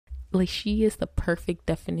Like, she is the perfect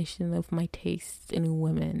definition of my taste in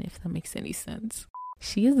women, if that makes any sense.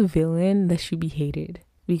 She is a villain that should be hated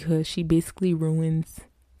because she basically ruins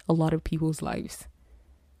a lot of people's lives.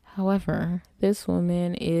 However, this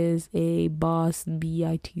woman is a boss,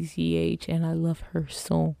 bitch, and I love her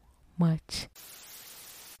so much.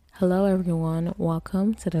 Hello, everyone.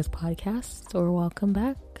 Welcome to this podcast, or welcome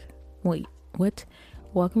back. Wait, what?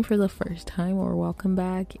 Welcome for the first time, or welcome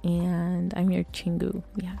back. And I'm your Chingu.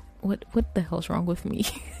 Yeah. What the hell's wrong with me?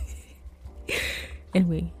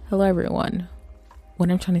 Anyway, hello, everyone.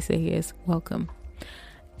 What I'm trying to say is welcome.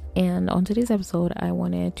 And on today's episode, I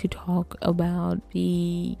wanted to talk about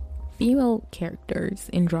the female characters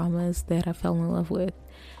in dramas that I fell in love with.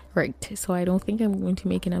 Right, so I don't think I'm going to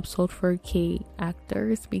make an episode for K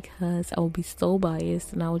actors because I will be so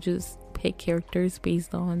biased and I'll just pick characters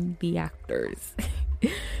based on the actors.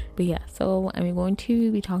 But yeah, so I'm going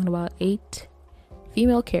to be talking about 8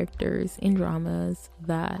 female characters in dramas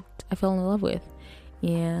that I fell in love with.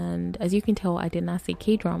 And as you can tell, I did not say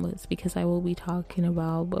K-dramas because I will be talking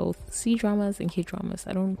about both C-dramas and K-dramas.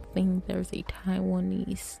 I don't think there's a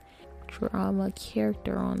Taiwanese drama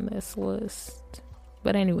character on this list.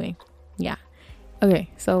 But anyway, yeah.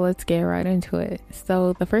 Okay, so let's get right into it.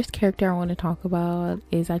 So the first character I want to talk about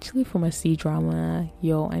is actually from a C-drama.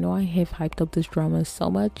 Yo, I know I have hyped up this drama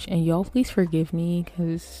so much, and y'all please forgive me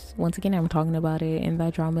because once again I'm talking about it, and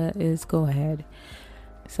that drama is Go Ahead.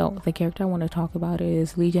 So the character I want to talk about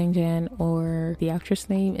is Lee Jang-jan, or the actress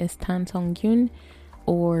name is Tan Sung-gyun,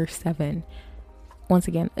 or Seven. Once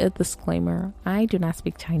again, a disclaimer, I do not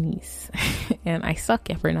speak Chinese and I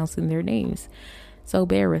suck at pronouncing their names. So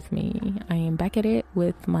bear with me. I am back at it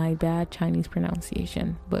with my bad Chinese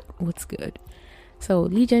pronunciation, but what's good? So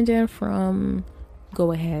Lee Jang-jan from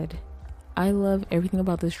Go Ahead. I love everything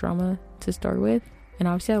about this drama to start with, and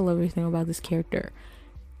obviously I love everything about this character.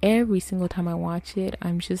 Every single time I watch it,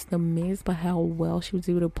 I'm just amazed by how well she was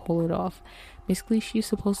able to pull it off. Basically, she's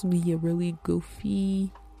supposed to be a really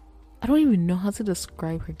goofy... I don't even know how to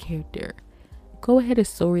describe her character. Go Ahead is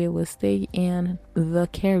so realistic, and the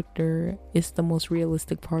character is the most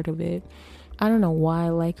realistic part of it. I don't know why I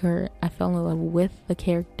like her. I fell in love with the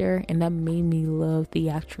character, and that made me love the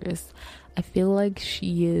actress. I feel like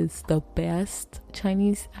she is the best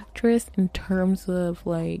Chinese actress in terms of,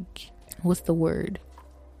 like, what's the word?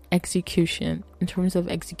 Execution. In terms of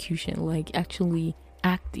execution, like actually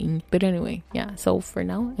acting. But anyway, yeah, so for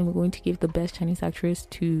now I'm going to give the best Chinese actress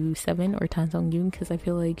to Seven, or Tan Sung-gyun, because I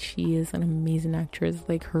feel like she is an amazing actress.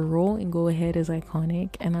 Like, her role in Go Ahead is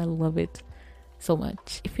iconic and I love it so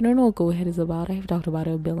much. If you don't know what Go Ahead is about, I've talked about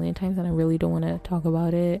it a billion times and I really don't want to talk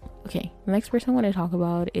about it. Okay, the next person I want to talk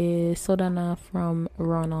about is Sodana from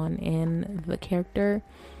Ronan, and the character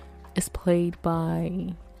is played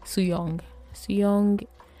by Soo-young. Soo-young,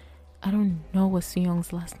 I don't know what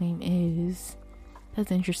Soo-young's last name is. That's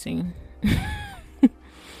interesting.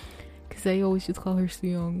 Because I always just call her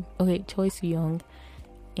Soo-young. Okay, Choi Soo-young.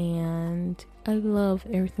 And I love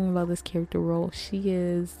everything about this character role. She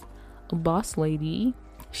is a boss lady.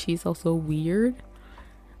 She's also weird,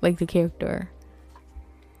 like the character.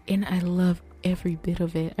 And I love every bit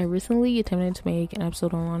of it. I recently attempted to make an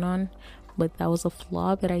episode on Ronan, but that was a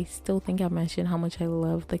flaw. But I still think I mentioned how much I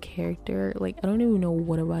love the character. Like, I don't even know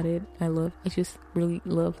what about it I just really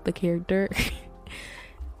love the character.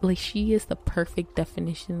 Like, she is the perfect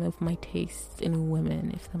definition of my taste in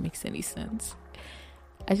women, if that makes any sense.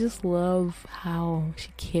 I just love how she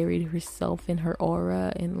carried herself in her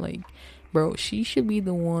aura, and like, bro, she should be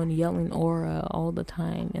the one yelling aura all the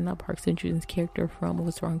time, and not Park Seo-joon's character from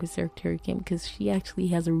What's Wrong with Secretary Kim, because she actually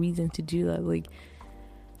has a reason to do that. Like,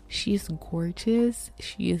 she's gorgeous,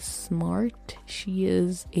 she is smart, she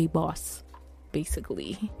is a boss,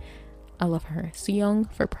 basically. I love her. Soo-young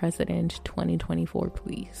for president 2024,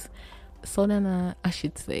 please. Sodana, I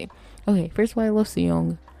should say. Okay, first of all, I love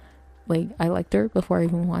Soo-young. Like, I liked her before I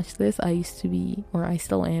even watched this. I used to be, or I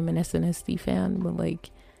still am, an SNSD fan, but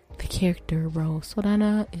like, the character, bro.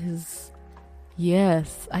 Sodana is,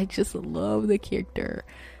 yes, I just love the character.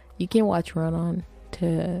 You can watch Run-On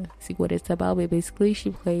to see what it's about, but basically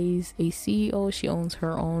she plays a CEO. She owns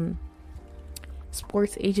her own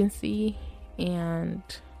sports agency, and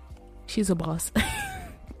she's a boss.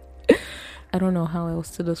 I don't know how else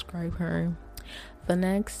to describe her. The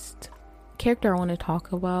next character I want to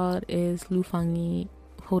talk about is Lu Fang-yi.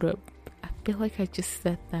 Hold up, I feel like I just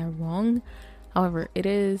said that wrong. However, it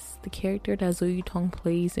is the character that Zo Yu-tong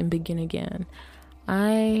plays in Begin Again.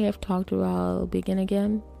 I have talked about Begin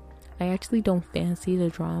Again. I actually don't fancy the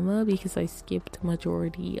drama because I skipped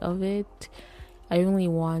majority of it. I only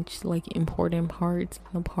watched like important parts,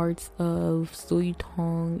 the parts of So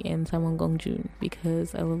Yu-tong and Simon Gong-joon,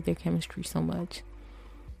 because I love their chemistry so much.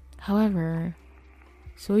 However,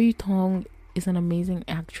 So Yu-tong is an amazing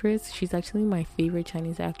actress. She's actually my favorite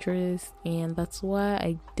Chinese actress, and that's why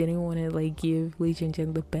I didn't want to like give Lee Jin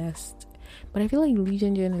the best. But I feel like Lee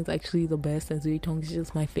Jin is actually the best, and Zoe Tong is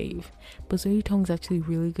just my fave. But Zoe Tong is actually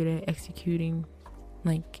really good at executing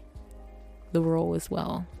like the role as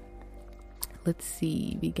well. Let's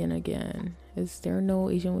see, Begin Again. Is there no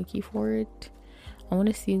Asian wiki for it? I want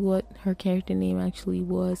to see what her character name actually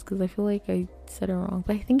was, because I feel like I said it wrong.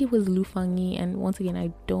 But I think it was Lu Fangyi, and once again,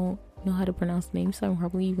 I don't know how to pronounce names, so I'm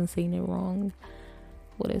probably even saying it wrong.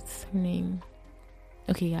 What is her name?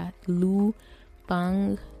 Okay, yeah, Lu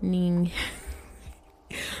Fang Ning.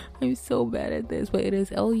 I'm so bad at this, but it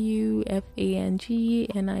is LUFANGNING.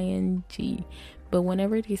 But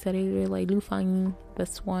whenever they said it, they're like Lu Fang.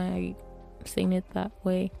 That's why I'm saying it that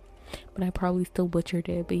way. But I probably still butchered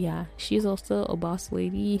it. But yeah, she's also a boss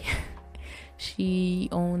lady. She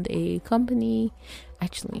owned a company,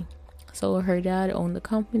 actually. So her dad owned the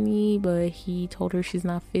company, but he told her she's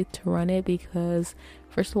not fit to run it because,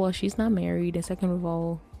 first of all, she's not married, and second of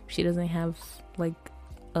all, she doesn't have like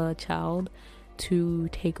a child to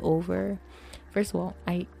take over. First of all,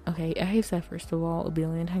 I have said first of all a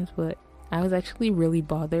billion times, but I was actually really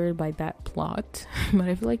bothered by that plot. But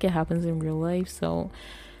I feel like it happens in real life, so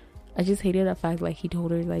I just hated the fact like he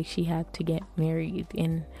told her like she had to get married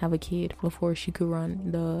and have a kid before she could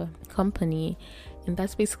run the company. And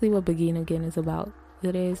that's basically what Begin Again is about.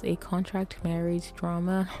 It is a contract marriage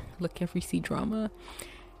drama, like every C drama.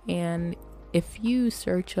 And if you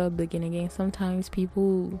search up Begin Again, sometimes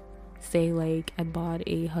people say like, I bought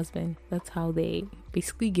a husband. That's how they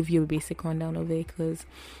basically give you a basic rundown of it, because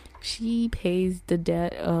she pays the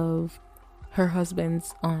debt of her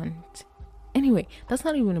husband's aunt. Anyway, that's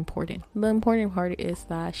not even important. The important part is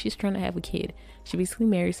that she's trying to have a kid. She basically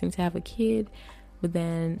marries him to have a kid, but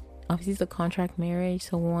then obviously it's a contract marriage,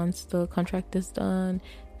 so once the contract is done,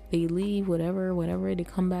 they leave, whatever, they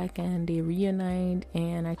come back and they reunite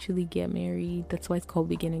and actually get married. That's why it's called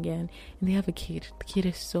Begin Again. And they have a kid. The kid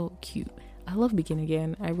is so cute. I love Begin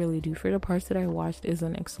Again. I really do. For the parts that I watched, is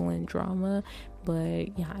an excellent drama,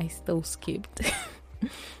 but yeah, I still skipped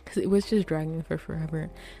because it was just dragging for forever.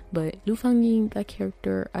 But Lu Fangyi, that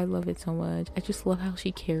character, I love it so much. I just love how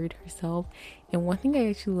she carried herself. And one thing I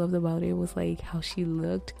actually loved about it was like how she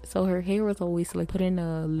looked. So her hair was always like put in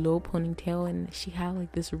a low ponytail, and she had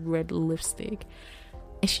like this red lipstick,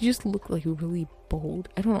 and she just looked like really bold.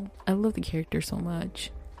 I don't know, I love the character so much.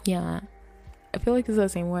 Yeah, I feel like it's the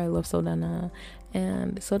same way I love Sodana.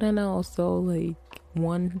 And Sodana also, like,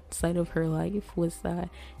 one side of her life was that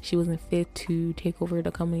she wasn't fit to take over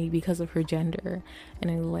the company because of her gender. And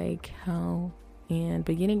I like how in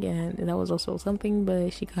Begin Again, that was also something,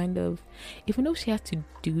 but she kind of, even though she had to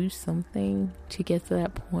do something to get to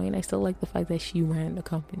that point, I still like the fact that she ran the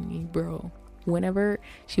company, bro. Whenever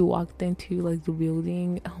she walked into like the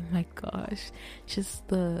building, oh my gosh, just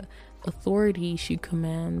the authority she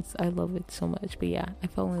commands, I love it so much. But yeah, I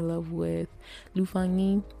fell in love with Lu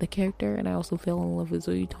Fangyi, the character, and I also fell in love with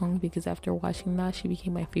Zoe Tong because after watching that, she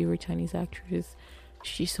became my favorite Chinese actress.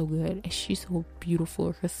 She's so good and she's so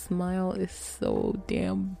beautiful. Her smile is so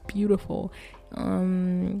damn beautiful.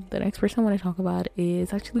 The next person I want to talk about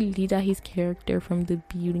is actually Lee Da-hee's character from The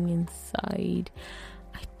Beauty Inside.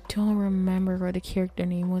 I don't remember what the character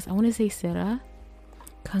name was. I want to say Sera,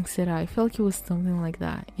 Kang Sera. I feel like it was something like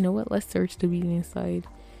that. You know what? Let's search The Beauty Inside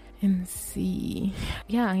and see.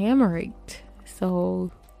 Yeah, I am right.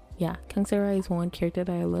 So yeah, Kang Sera is one character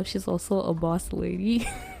that I love. She's also a boss lady.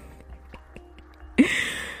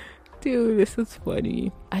 Dude, this is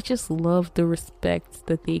funny. I just love the respect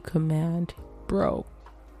that they command, bro.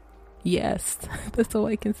 Yes, that's all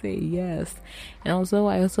I can say. Yes. And also,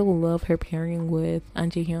 I also love her pairing with An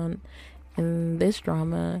Ji-hyun in this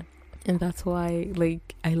drama, and that's why,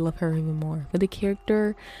 like, I love her even more. But the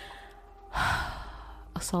character,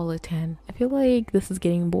 a solid 10. I feel like this is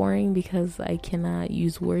getting boring because I cannot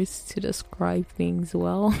use words to describe things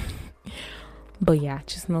well. But yeah,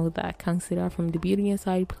 just know that Kang Sera from The Beauty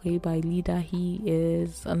Inside, played by Lee Da-hee,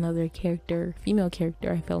 is another character, female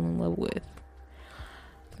character I fell in love with.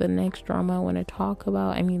 The next drama I want to talk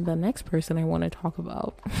about, the next person I want to talk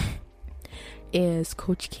about is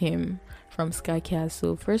Coach Kim from Sky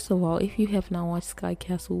Castle. First of all, if you have not watched Sky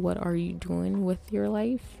Castle, what are you doing with your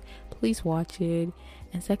life? Please watch it.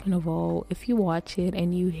 And second of all, if you watch it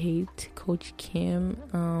and you hate Coach Kim,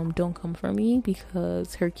 don't come for me,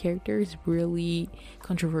 because her character is really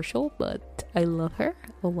controversial, but I love her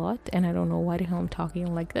a lot, and I don't know why the hell I'm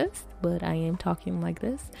talking like this, but I am talking like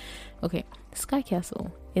this. Okay, Sky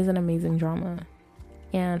Castle is an amazing drama,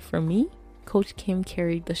 and for me, Coach Kim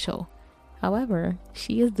carried the show. However,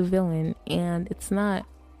 she is the villain, and it's not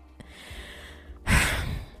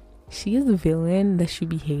she is the villain that should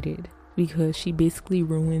be hated, because she basically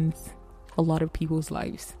ruins a lot of people's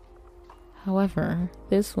lives. However,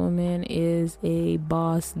 this woman is a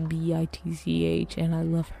boss, bitch, and I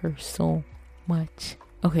love her so much.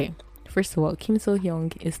 Okay, first of all, Kim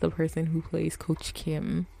So-hyung is the person who plays Coach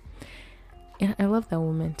Kim, and I love that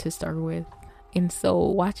woman to start with. And so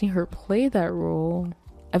watching her play that role,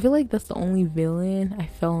 I feel like that's the only villain I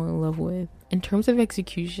fell in love with. In terms of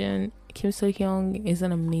execution, Kim So-hyung is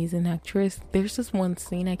an amazing actress. There's this one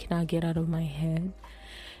scene I cannot get out of my head,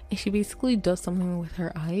 and she basically does something with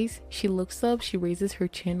her eyes. She looks up, she raises her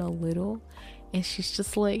chin a little, and she's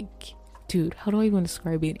just like, dude, how do I even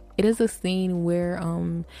describe it? It is a scene where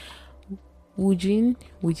Wooju,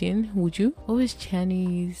 what was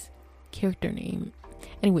Channy's character name?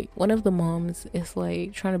 Anyway, one of the moms is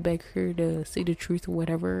like trying to beg her to say the truth or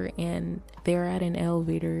whatever, and they're at an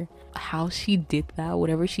elevator. How she did that,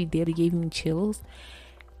 whatever she did, it gave me chills.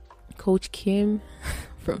 Coach Kim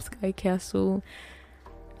from Sky Castle,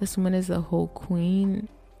 this woman is a whole queen.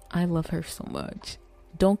 I love her so much.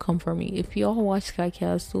 Don't come for me. If y'all watch Sky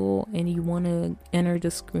Castle and you want to enter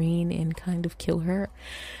the screen and kind of kill her,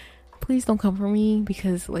 please don't come for me,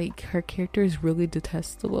 because like her character is really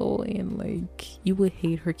detestable, and like you would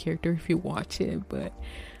hate her character if you watch it. But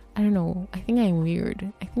I don't know, I think I'm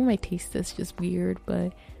weird. I think my taste is just weird,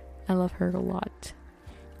 but I love her a lot.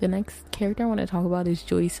 The next character I want to talk about is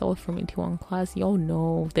Joy Seo from Itaewon Class. Y'all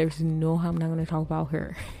know there's no how I'm not going to talk about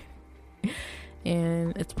her.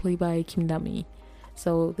 And it's played by Kim Da-mi.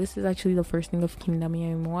 So this is actually the first thing of Kim Da-mi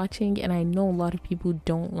I'm watching, and I know a lot of people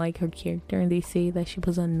don't like her character and they say that she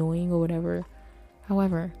was annoying or whatever.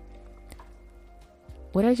 However,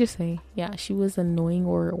 what did I just say? Yeah, she was annoying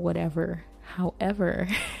or whatever. However,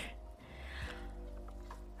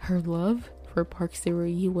 her love for Park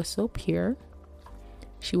Se-ri was so pure.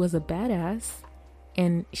 She was a badass,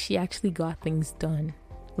 and she actually got things done.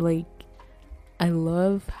 Like, I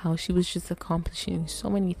love how she was just accomplishing so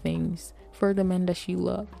many things for the men that she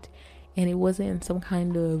loved, and it wasn't some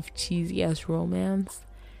kind of cheesy ass romance.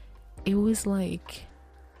 It was like,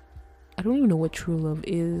 I don't even know what true love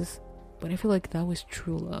is, but I feel like that was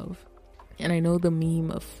true love. And I know the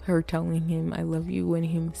meme of her telling him I love you and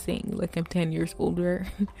him saying like I'm 10 years older.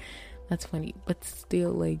 That's funny, but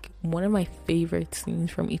still, like, one of my favorite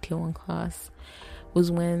scenes from Itaewon Class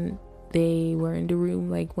was when they were in the room,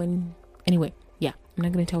 like when, anyway, yeah, I'm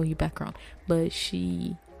not gonna tell you background, but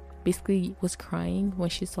she basically was crying when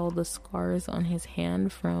she saw the scars on his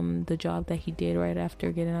hand from the job that he did right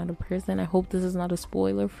after getting out of prison. I hope this is not a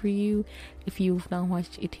spoiler for you. If you've not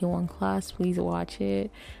watched Itaewon Class, please watch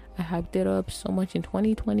it. I hyped it up so much in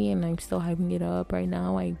 2020, and I'm still hyping it up right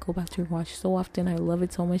now. I go back to watch so often. I love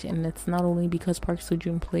it so much, and it's not only because Park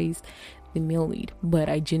Seo-joon plays the male lead, but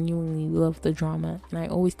I genuinely love the drama, and I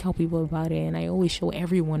always tell people about it, and I always show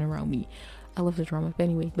everyone around me. I love the drama. But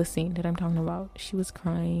anyway, the scene that I'm talking about, she was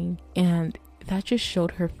crying, and that just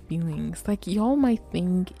showed her feelings. Like, y'all might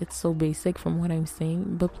think it's so basic from what I'm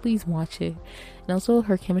saying, but please watch it. And also,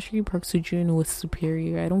 her chemistry, Park Seo-joon, was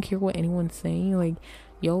superior. I don't care what anyone's saying. Like,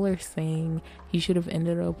 y'all are saying he should have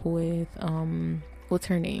ended up with what's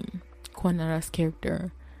her name, Kwon Nara's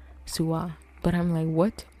character, Suwa. But I'm like,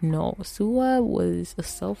 what? No, Suwa was a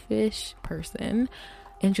selfish person,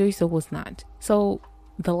 and Joy Seo was not. So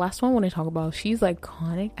the last one I want to talk about, she's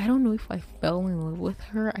iconic. I don't know if I fell in love with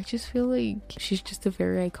her. I just feel like she's just a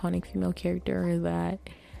very iconic female character that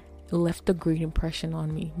left a great impression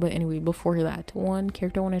on me. But anyway, before that, one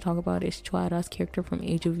character I want to talk about is Chwara's character from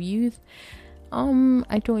Age of Youth. I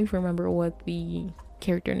don't even remember what the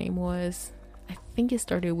character name was. I think it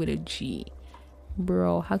started with a G.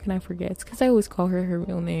 Bro, how can I forget? It's because I always call her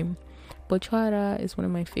real name. But Chwara is one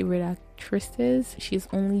of my favorite actresses. She's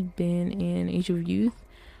only been in Age of Youth.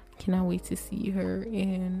 Cannot wait to see her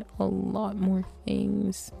in a lot more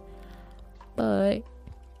things. But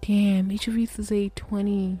damn, Age of Youth is a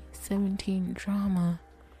 2017 drama.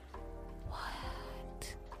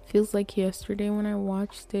 What? Feels like yesterday when I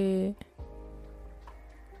watched it.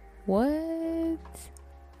 What?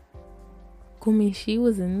 Go Min-shi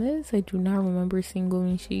was in this? I do not remember seeing Go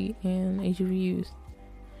Min-shi in Age of Youth.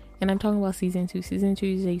 And I'm talking about season 2. Season 2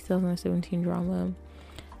 is a 2017 drama.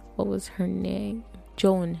 What was her name?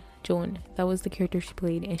 Joan. Joan, that was the character she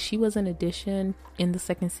played, and she was an addition in the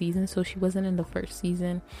second season, so she wasn't in the first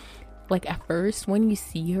season. Like at first, when you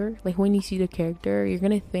see her, like when you see the character, you're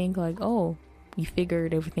gonna think like, oh, you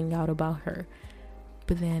figured everything out about her.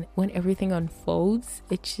 But then when everything unfolds,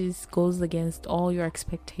 it just goes against all your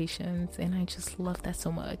expectations, and I just love that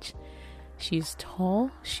so much. She's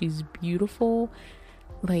tall, she's beautiful.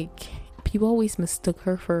 Like, people always mistook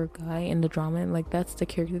her for a guy in the drama, and like that's the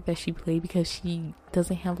character that she played because she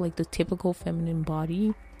doesn't have like the typical feminine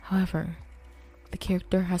body. However, the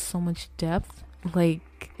character has so much depth.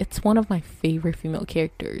 Like, it's one of my favorite female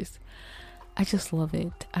characters. I just love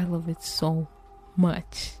it. I love it so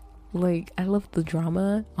much. Like, I love the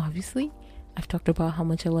drama, obviously. I've talked about how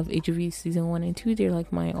much I love Age of Youth season 1 and 2. They're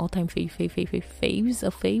like my all-time faves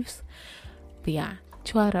of faves. But yeah,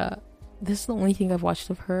 Chuara, this is the only thing I've watched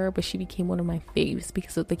of her, but she became one of my faves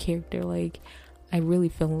because of the character. Like, I really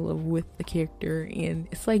fell in love with the character, and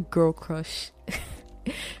it's like girl crush.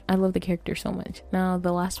 I love the character so much. Now,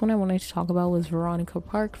 the last one I wanted to talk about was Veronica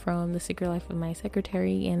Park from The Secret Life of My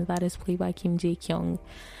Secretary, and that is played by Kim Jae-kyung.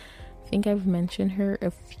 I think I've mentioned her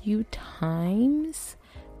a few times,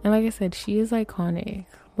 and like I said, she is iconic.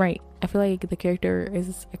 Right, I feel like the character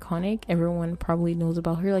is iconic. Everyone probably knows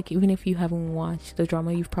about her. Like, even if you haven't watched the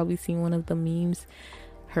drama, you've probably seen one of the memes,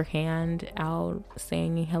 her hand out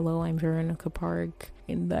saying hello, I'm Veronica Park,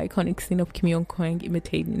 in the iconic scene of Kim Young-kwang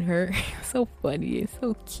imitating her. So funny, it's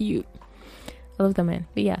so cute. I love that man.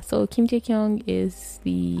 But yeah, so Kim Jae-kyung is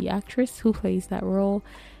the actress who plays that role,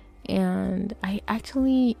 and I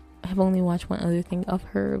actually have only watched one other thing of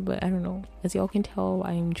her, but I don't know, as y'all can tell,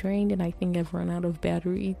 I'm drained and I think I've run out of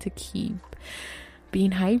battery to keep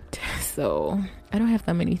being hyped, so I don't have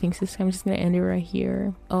that many things this time. I'm just gonna end it right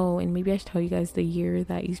here. Oh, and maybe I should tell you guys the year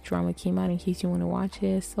that each drama came out in case you want to watch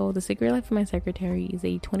it. So The Secret Life of My Secretary is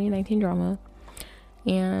a 2019 drama,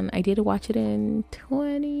 and I did watch it in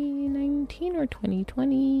 2019 or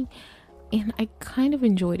 2020, and I kind of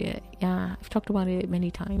enjoyed it. Yeah, I've talked about it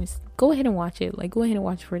many times. Go ahead and watch it. Like, go ahead and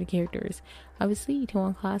watch it for the characters. Obviously,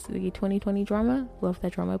 Itaewon Class is a 2020 drama. Love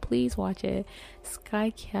that drama. Please watch it.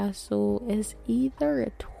 Sky Castle is either a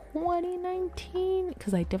 2019,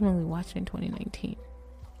 because I definitely watched it in 2019.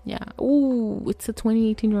 Yeah. Ooh, it's a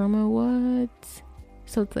 2018 drama. What?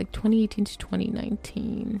 So it's like 2018 to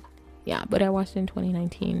 2019. Yeah, but I watched it in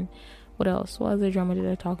 2019. What else? What other drama did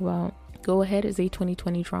I talk about? Go Ahead is a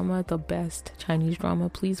 2020 drama, the best Chinese drama.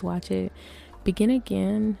 Please watch it. Begin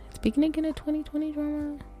Again. Is Begin Again a 2020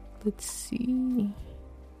 drama? Let's see.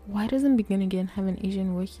 Why doesn't Begin Again have an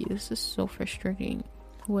Asian wiki? This is so frustrating.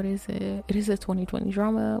 What is it? It is a 2020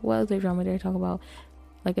 drama. What other drama did I talk about?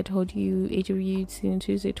 Like I told you, Age of Youth season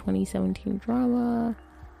 2 is a 2017 drama.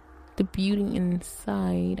 The Beauty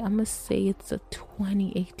Inside, I'm gonna say it's a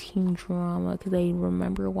 2018 drama because I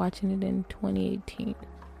remember watching it in 2018.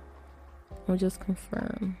 I'll just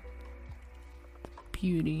confirm.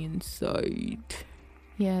 Beauty Inside.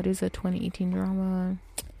 Yeah, it is a 2018 drama.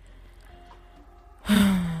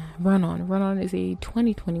 Run On is a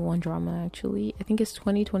 2021 drama, actually. I think it's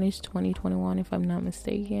 2020 to 2021 if I'm not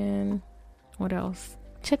mistaken. What else?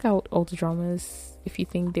 Check out all the dramas if you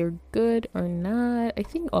think they're good or not. I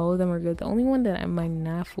think all of them are good. The only one that I might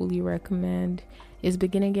not fully recommend is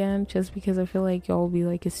Begin Again, just because I feel like y'all will be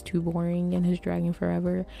like, it's too boring and it's dragging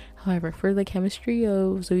forever. However, for the chemistry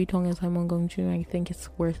of Zoe Tong and Simon Gong-joon, I think it's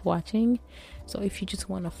worth watching. So if you just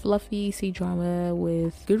want a fluffy C-drama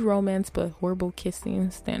with good romance but horrible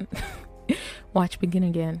kissing, then watch Begin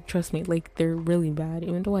Again. Trust me, like, they're really bad.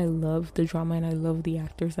 Even though I love the drama and I love the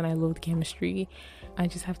actors and I love the chemistry, I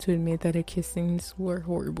just have to admit that the kissings were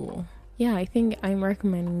horrible. Yeah, I think I'm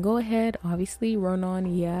recommending Go Ahead. Obviously, Run On,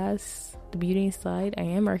 yes. The Beauty Inside, I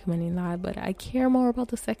am recommending that, but I care more about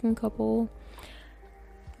the second couple.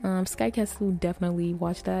 Sky Castle, definitely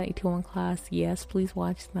watch that. Itaewon Class, yes, please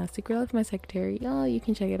watch that. Secret Life of My Secretary, you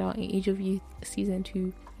can check it out. In Age of Youth season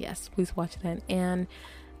 2, yes, please watch that. And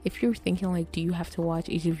if you're thinking like, do you have to watch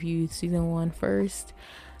Age of Youth season 1 first?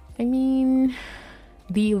 I mean,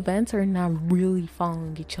 the events are not really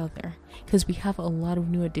following each other because we have a lot of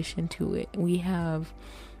new addition to it. We have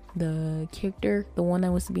the character, the one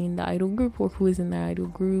that was to be in the idol group, or who is in the idol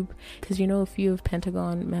group, because you know a few of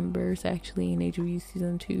Pentagon members actually in Age of Youth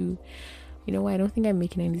season 2. You know, I don't think I'm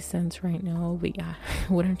making any sense right now, but yeah,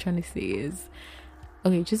 what I'm trying to say is,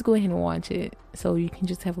 okay, just go ahead and watch it so you can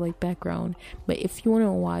just have like background. But if you want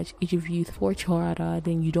to watch Age of Youth for Chorara,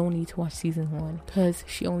 then you don't need to watch season 1 because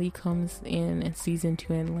she only comes in season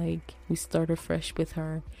 2 and like we start afresh with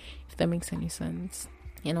her, if that makes any sense.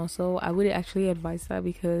 And also, I would actually advise that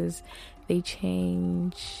because they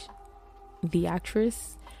change the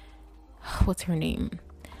actress. What's her name?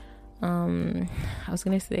 I was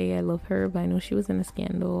gonna say I love her, but I know she was in a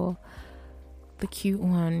scandal. The cute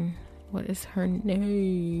one, what is her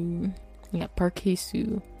name? Yeah, Park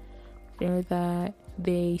Hae-soo. You know that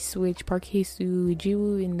they switched Park Hae-soo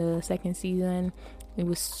Jiwoo in the second season. It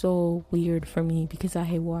was so weird for me because I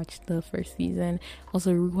had watched the first season.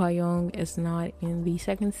 Also, Ru Hwa-young is not in the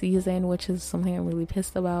second season, which is something I'm really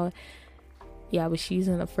pissed about. Yeah, but she's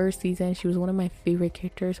in the first season. She was one of my favorite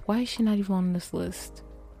characters. Why is she not even on this list?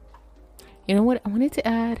 You know what? I wanted to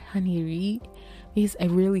add Haniri because I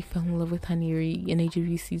really fell in love with Haniri in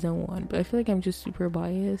HV season 1, but I feel like I'm just super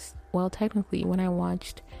biased. Well, technically, when I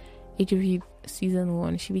watched HV season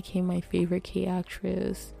 1, she became my favorite K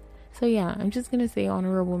actress. So yeah, I'm just gonna say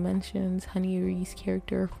honorable mentions. Haniri's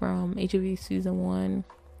character from HV season 1,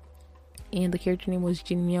 and the character name was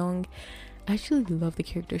Jin Myung. I actually love the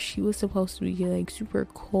character. She was supposed to be like super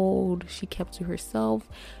cold. She kept to herself.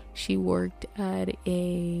 She worked at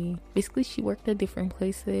different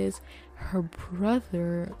places. Her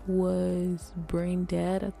brother was brain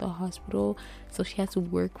dead at the hospital, so she had to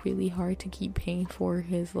work really hard to keep paying for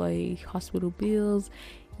his like hospital bills.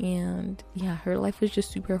 And yeah, her life was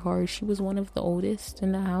just super hard. She was one of the oldest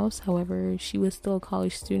in the house. However, she was still a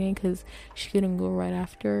college student because she couldn't go right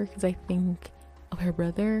after, because I think of her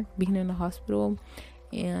brother being in the hospital.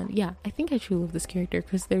 And yeah, I think I truly love this character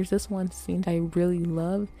because there's this one scene I really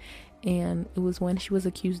love, and it was when she was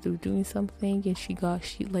accused of doing something and she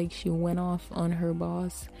went off on her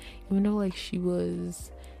boss, even though like she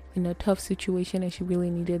was in a tough situation and she really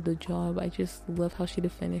needed the job. I just love how she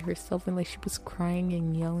defended herself, and like she was crying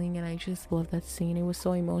and yelling, and I just love that scene. It was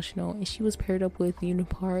so emotional, and she was paired up with Yoon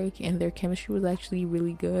Park and their chemistry was actually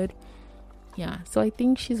really good. Yeah, so I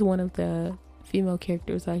think she's one of the female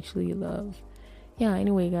characters I actually love. Yeah,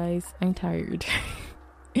 anyway guys, I'm tired.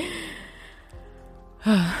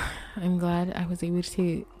 I'm glad I was able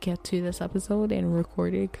to get to this episode and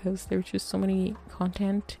record it because there's just so many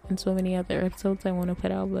content and so many other episodes I want to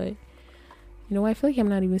put out, but you know, I feel like I'm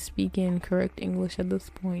not even speaking correct English at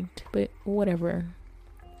this point, but whatever.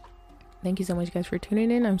 Thank you so much guys for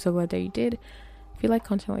tuning in. I'm so glad that you did. If you like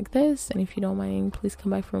content like this, and if you don't mind, please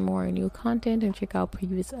come back for more new content and check out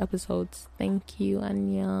previous episodes. Thank you.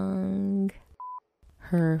 Annyeong.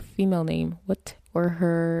 Her female name,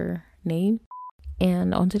 her name.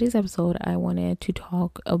 And on today's episode, I wanted to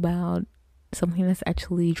talk about something that's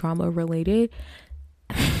actually drama related.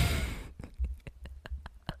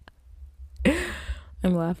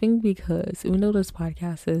 I'm laughing because even though this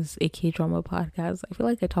podcast is a K-drama podcast, I feel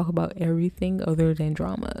like I talk about everything other than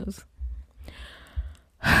dramas.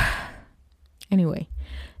 Anyway,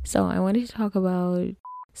 so I wanted to talk about,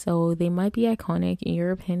 so they might be iconic in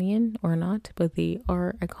your opinion or not, but they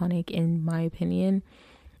are iconic in my opinion.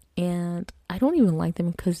 And I don't even like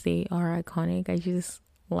them because they are iconic. I just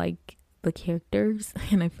like the characters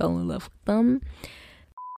and I fell in love with them.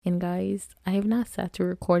 And guys, I have not sat to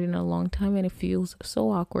record in a long time and it feels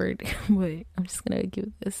so awkward, but I'm just gonna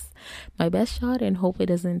give this my best shot and hope it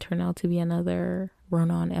doesn't turn out to be another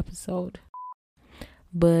run-on episode.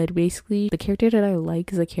 But basically, the character that I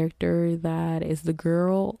like is a character that is the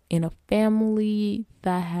girl in a family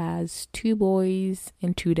that has 2 boys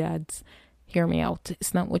and 2 dads. Hear me out.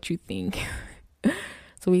 It's not what you think.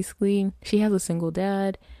 So basically, she has a single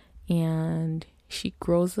dad and she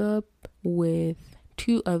grows up with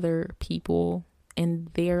 2 other people, and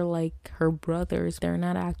they're like her brothers. They're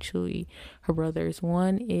not actually her brothers.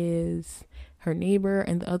 One is her neighbor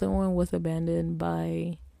and the other one was abandoned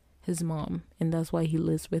by his mom, and that's why he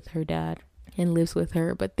lives with her dad and lives with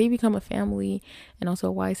her. But they become a family. And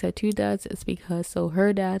also why I said 2 dads is because so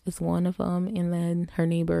her dad is one of them, and then her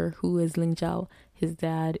neighbor, who is Ling Zhao, his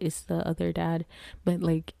dad is the other dad. But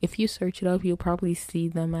like if you search it up, you'll probably see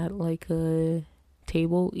them at like a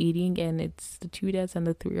table eating, and it's the 2 dads and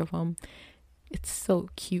the 3 of them. It's so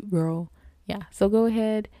cute, girl. Yeah, so go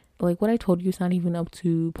ahead. Like what I told you is not even up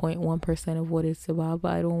to 0.1% of what it's about,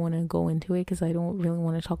 but I don't want to go into it because I don't really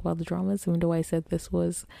want to talk about the dramas, even though I said this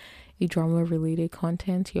was a drama related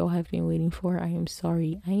content y'all have been waiting for. I am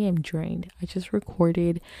sorry, I am drained. I just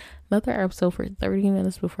recorded another episode for 30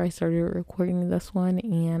 minutes before I started recording this one,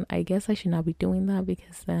 and I guess I should not be doing that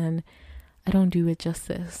because then I don't do it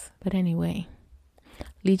justice. But anyway,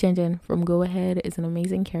 Lee Jianjian from Go Ahead is an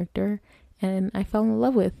amazing character, and I fell in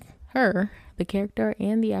love with her, the character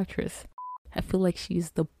and the actress. I feel like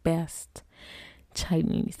she's the best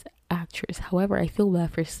Chinese actress. However, I feel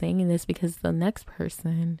bad for saying this because the next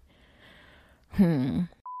person,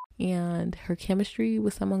 and her chemistry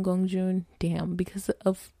with Samwon Gongjun, damn, because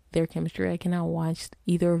of their chemistry. I cannot watch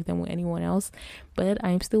either of them with anyone else, but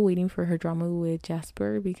I'm still waiting for her drama with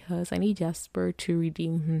Jasper because I need Jasper to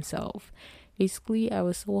redeem himself. Basically, I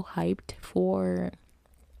was so hyped for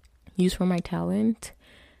Use for My Talent.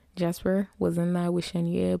 Jasper was in that with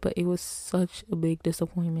Shenya, but it was such a big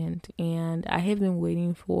disappointment, and I have been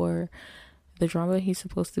waiting for the drama he's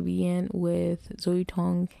supposed to be in with Zoe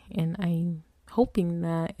Tong, and I'm hoping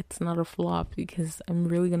that it's not a flop because I'm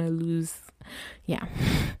really gonna lose. Yeah.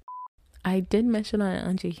 I did mention on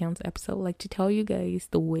An Jae-hyun's episode, like, to tell you guys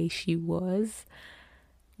the way she was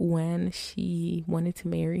when she wanted to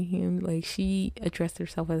marry him. Like, she addressed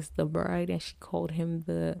herself as the bride and she called him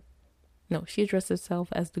she addressed herself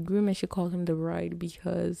as the groom and she called him the bride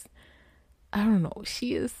because, I don't know,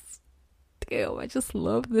 she is, damn, I just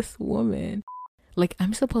love this woman. Like,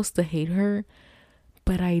 I'm supposed to hate her,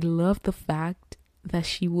 but I love the fact that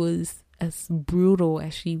she was as brutal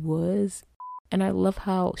as she was. And I love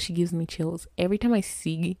how she gives me chills. Every time I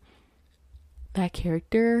see that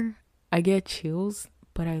character, I get chills,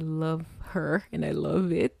 but I love her and I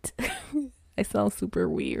love it. I sound super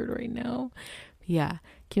weird right now. Yeah,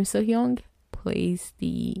 Kim So-hyung plays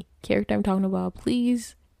the character I'm talking about.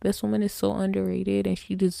 Please, this woman is so underrated and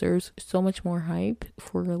she deserves so much more hype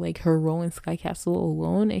for like her role in Sky Castle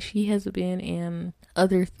alone. And she has been in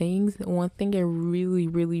other things. One thing I really,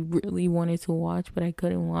 really, really wanted to watch but I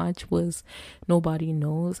couldn't watch was Nobody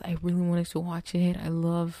Knows. I really wanted to watch it. I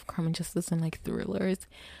love crime and justice and like thrillers.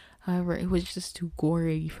 However, it was just too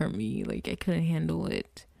gory for me. Like, I couldn't handle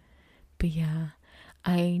it. But yeah,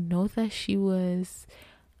 I know that she was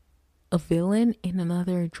a villain in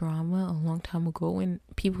another drama a long time ago, and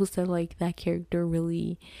people said like that character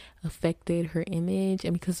really affected her image,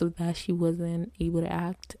 and because of that she wasn't able to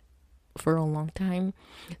act for a long time.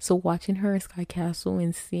 So watching her in Sky Castle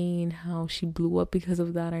and seeing how she blew up because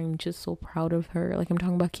of that, I'm just so proud of her. Like, I'm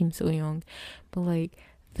talking about Kim So-hyung, but like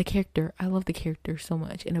the character, I love the character so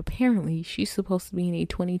much. And apparently she's supposed to be in a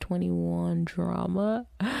 2021 drama.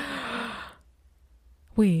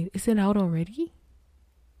 Wait, is it out already?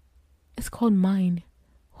 It's called Mine.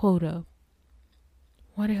 Hold up.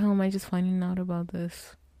 Why the hell am I just finding out about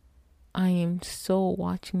this? I am so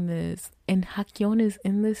watching this. And Hakyeon is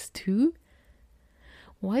in this too?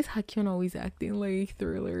 Why is Hakyeon always acting like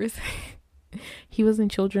thrillers? He was in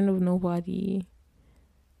Children of Nobody.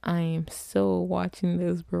 I am so watching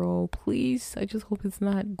this, bro. Please, I just hope it's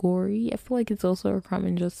not gory. I feel like it's also a crime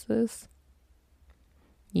and justice.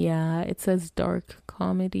 Yeah, it says dark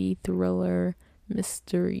comedy, thriller,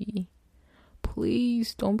 mystery.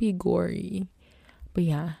 Please don't be gory. But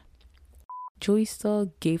yeah,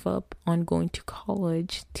 Joysta gave up on going to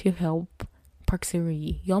college to help Park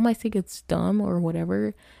Se-ri. Y'all might think it's dumb or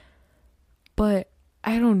whatever, but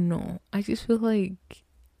I don't know. I just feel like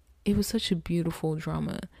it was such a beautiful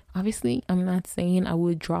drama. Obviously, I'm not saying I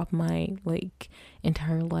would drop my like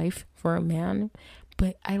entire life for a man,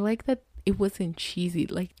 but I like that it wasn't cheesy.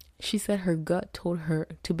 Like, she said her gut told her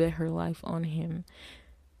to bet her life on him.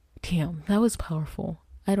 Damn, that was powerful.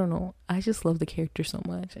 I don't know. I just love the character so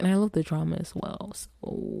much, and I love the drama as well.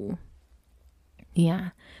 So yeah.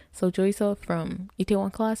 So Joysa from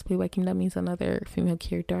Itaewon Class, played by Kim Da-min, is another female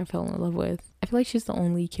character I fell in love with. I feel like she's the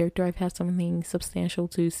only character I've had something substantial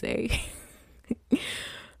to say.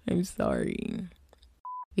 I'm sorry.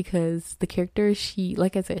 Because the character, she,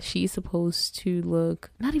 like I said, she's supposed to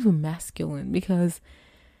look not even masculine, because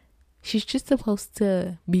she's just supposed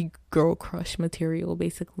to be girl crush material,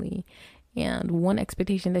 basically. And one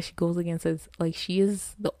expectation that she goes against is like, she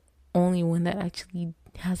is the only one that actually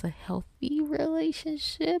has a healthy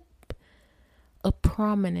relationship, a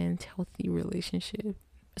prominent healthy relationship.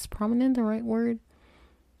 Is prominent the right word?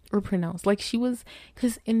 Or pronounced? Like, she was,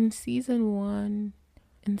 because in season one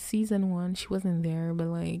she wasn't there, but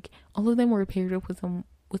like all of them were paired up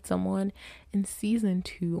with someone. In season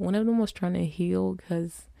 2, one of them was trying to heal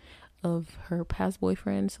because of her past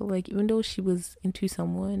boyfriend. So like, even though she was into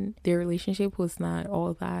someone, their relationship was not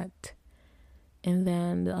all that. And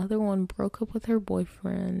then the other one broke up with her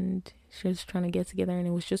boyfriend. She was trying to get together, and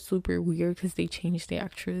it was just super weird because they changed the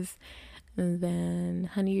actress. And then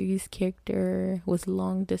Hanyeo's character was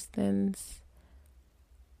long distance.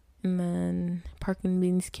 And then Park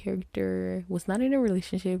Eun-bin's character was not in a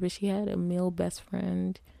relationship, but she had a male best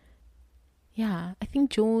friend. Yeah, I think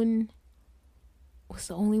Joan was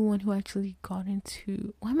the only one who actually got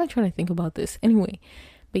into... Why am I trying to think about this? Anyway,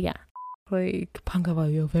 but yeah. Like,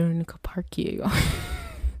 반가워요, Veronica Park이에요.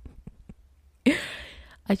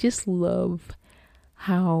 I just love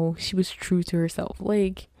how she was true to herself.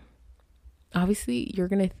 Like, obviously you're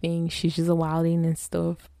gonna think she's just a wilding and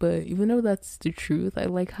stuff, but even though that's the truth, I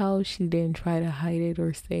like how she didn't try to hide it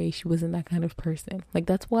or say she wasn't that kind of person. Like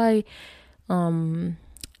that's why Junki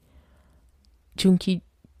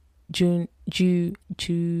Jun Ju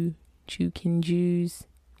Ju Ju Kinju's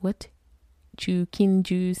what? Ju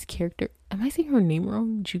Kinju's character. Am I saying her name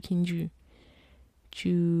wrong? Ju Kinju.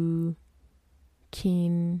 Ju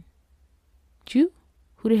Kinju?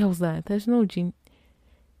 Who the hell's that? There's no Jun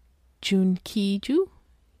Kiju?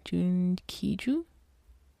 Jun Kiju?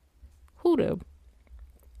 Who the?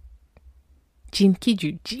 Jin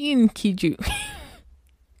Kiju.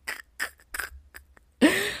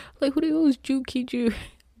 Like, who the hell is Jin Kiju?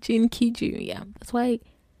 Yeah, that's why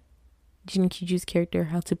Jin Kiju's character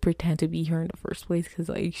had to pretend to be her in the first place, because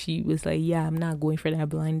like she was like, yeah, I'm not going for that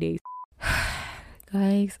blind date.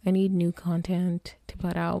 Guys, I need new content to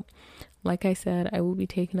put out. Like I said, I will be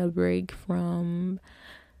taking a break from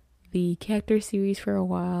the character series for a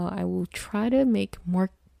while. I will try to make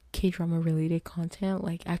more K-drama related content,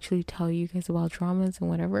 like actually tell you guys about dramas and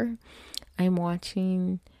whatever. I'm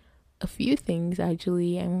watching a few things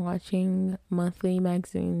actually. I'm watching Monthly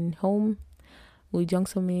Magazine Home with Jung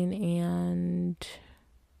So Min and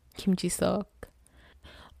Kim Ji Suk.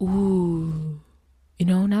 Ooh, you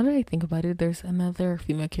know, now that I think about it, there's another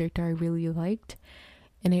female character I really liked,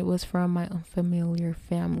 and it was from My Unfamiliar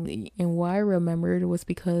Family. And why I remembered was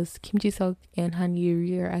because Kim Ji Suk and Han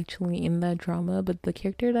Yuri are actually in that drama, but the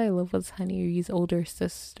character that I love was Han Yuri's older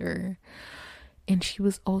sister, and she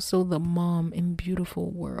was also the mom in Beautiful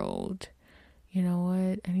World. You know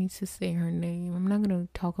what? I need to say her name. I'm not gonna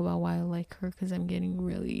talk about why I like her because I'm getting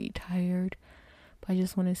really tired. But I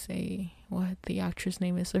just want to say what the actress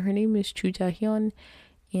name is. So her name is Chu Ja-hyun,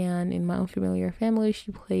 and in My Unfamiliar Family,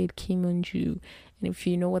 she played Kim Eun-ju. And if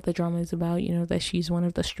you know what the drama is about, you know that she's one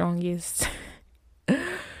of the strongest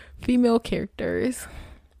female characters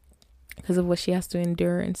because of what she has to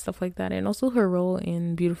endure and stuff like that. And also her role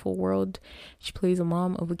in Beautiful World, she plays a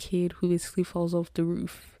mom of a kid who basically falls off the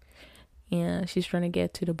roof, and she's trying to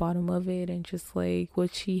get to the bottom of it, and just like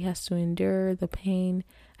what she has to endure, the pain.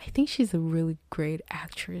 I think she's a really great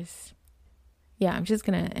actress. Yeah, I'm just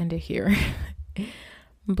gonna end it here.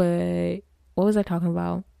 But what was I talking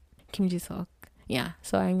about? Kim Ji Suk. Yeah,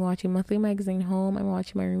 so I'm watching Monthly Magazine Home. I'm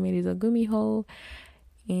watching My Roommate is a Gumiho,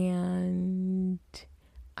 and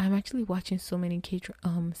I'm actually watching so many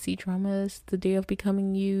C dramas. The Day of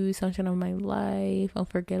Becoming You, Sunshine of My Life,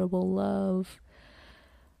 Unforgettable Love,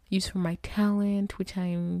 Use for My Talent, which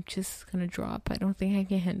I'm just gonna drop. I don't think I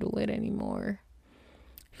can handle it anymore.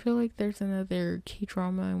 I feel like there's another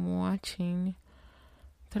K-drama I'm watching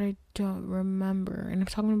that I don't remember, and I'm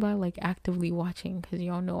talking about like actively watching, because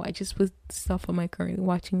y'all know I just put stuff on my currently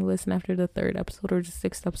watching list, and after the 3rd episode or the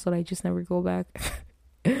 6th episode I just never go back.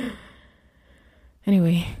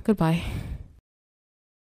 Anyway, goodbye.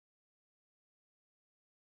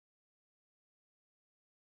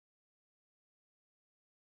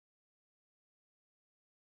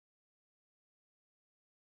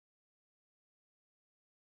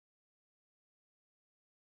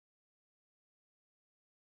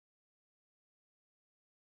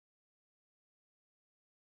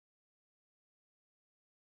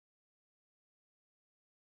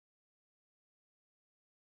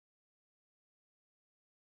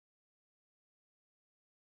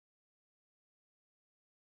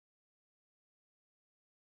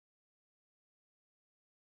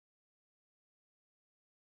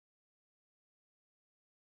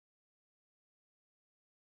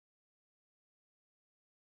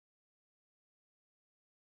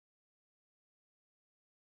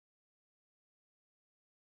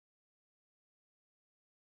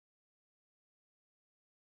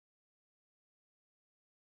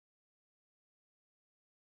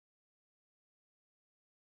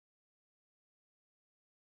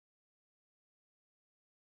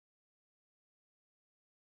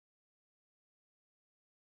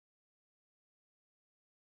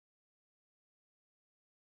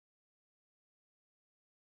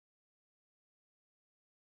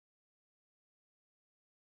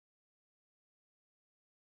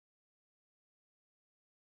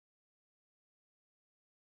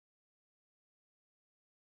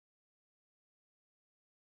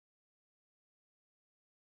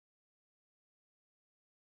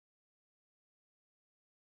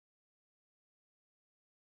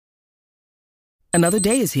 Another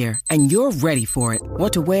day is here, and you're ready for it.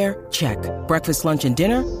 What to wear? Check. Breakfast, lunch, and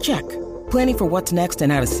dinner? Check. Planning for what's next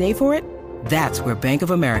and how to save for it? That's where Bank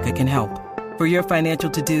of America can help. For your financial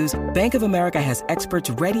to-dos, Bank of America has experts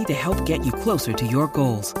ready to help get you closer to your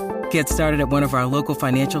goals. Get started at one of our local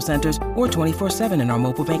financial centers or 24/7 in our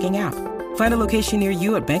mobile banking app. Find a location near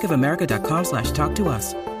you at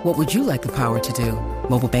bankofamerica.com/talktous. What would you like the power to do?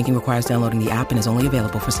 Mobile banking requires downloading the app and is only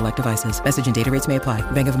available for select devices. Message and data rates may apply.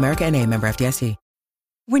 Bank of America N.A., member FDIC.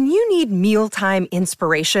 When you need mealtime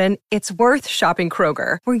inspiration, it's worth shopping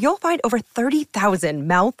Kroger, where you'll find over 30,000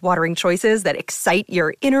 mouth-watering choices that excite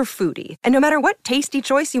your inner foodie. And no matter what tasty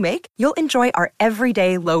choice you make, you'll enjoy our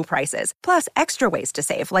everyday low prices, plus extra ways to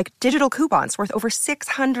save, like digital coupons worth over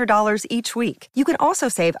 $600 each week. You can also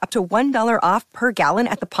save up to $1 off per gallon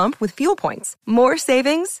at the pump with fuel points. More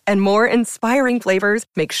savings and more inspiring flavors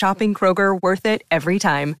make shopping Kroger worth it every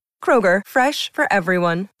time. Kroger, fresh for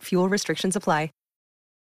everyone. Fuel restrictions apply.